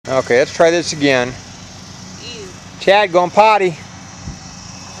Okay, let's try this again. Ew. Chad going potty.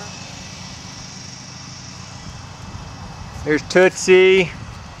 There's Tootsie.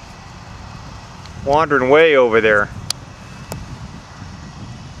 Wandering way over there.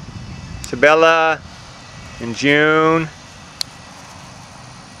 Isabella and June.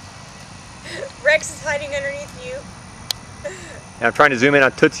 Rex is hiding underneath you. And I'm trying to zoom in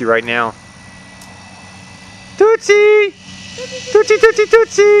on Tootsie right now. Tootsie! Tootsie, Tootsie,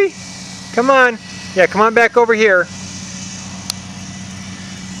 Tootsie! Come on. Yeah, come on back over here.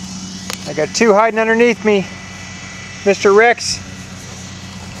 I got two hiding underneath me. Mr. Rex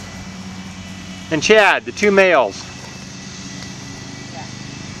and Chad, the two males. Yeah.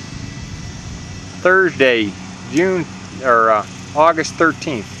 Thursday, August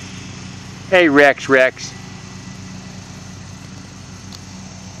 13th. Hey, Rex.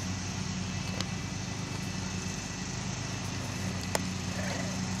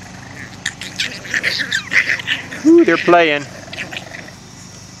 Ooh, they're playing.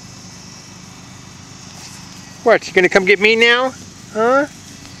 What, you gonna come get me now? Huh?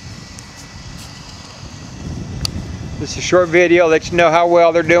 This is a short video, let you know how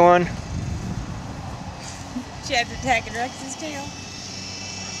well they're doing. Chad's attacking Rex's tail.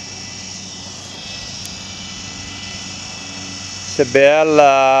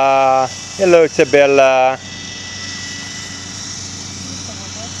 Isabella. Hello, Isabella.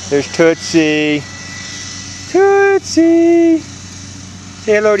 There's Tootsie. Tootsie!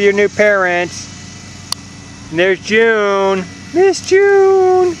 Say hello to your new parents. And there's June. Miss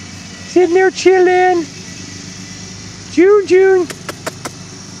June! Sitting there chilling. June.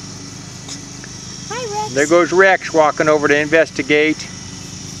 Hi, Rex. There goes Rex walking over to investigate.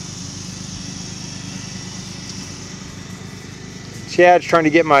 Chad's trying to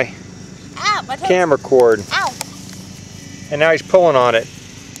get my camera cord. Ow! And now he's pulling on it.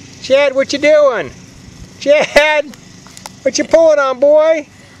 Chad, what you doing? Chad, what you pulling on, boy?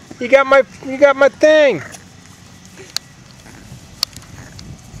 You got my thing.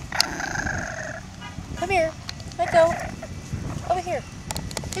 Come here. Let go. Over here.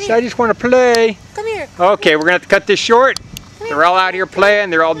 So I just want to play. Come here. Okay, we're gonna have to cut this short. They're all out here playing.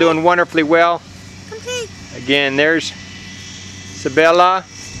 They're all doing wonderfully well. Come play. Again, there's Isabella.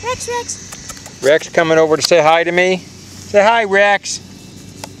 Rex. Rex coming over to say hi to me. Say hi, Rex.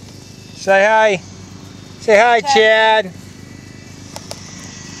 Say hi. Say hi, Chad.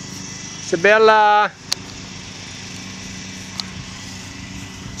 Isabella.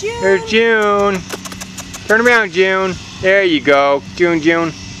 June. There's June. Turn around, June. There you go.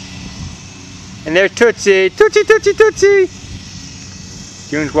 June. And there's Tootsie. Tootsie.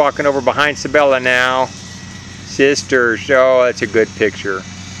 June's walking over behind Isabella now. Sisters. Oh, that's a good picture.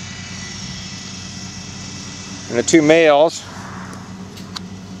 And the two males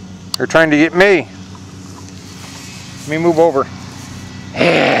are trying to get me. Let me move over.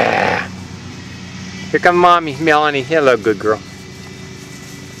 Yeah. Here comes Mommy, Melanie. Hello, good girl.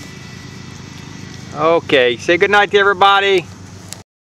 Okay, say goodnight to everybody.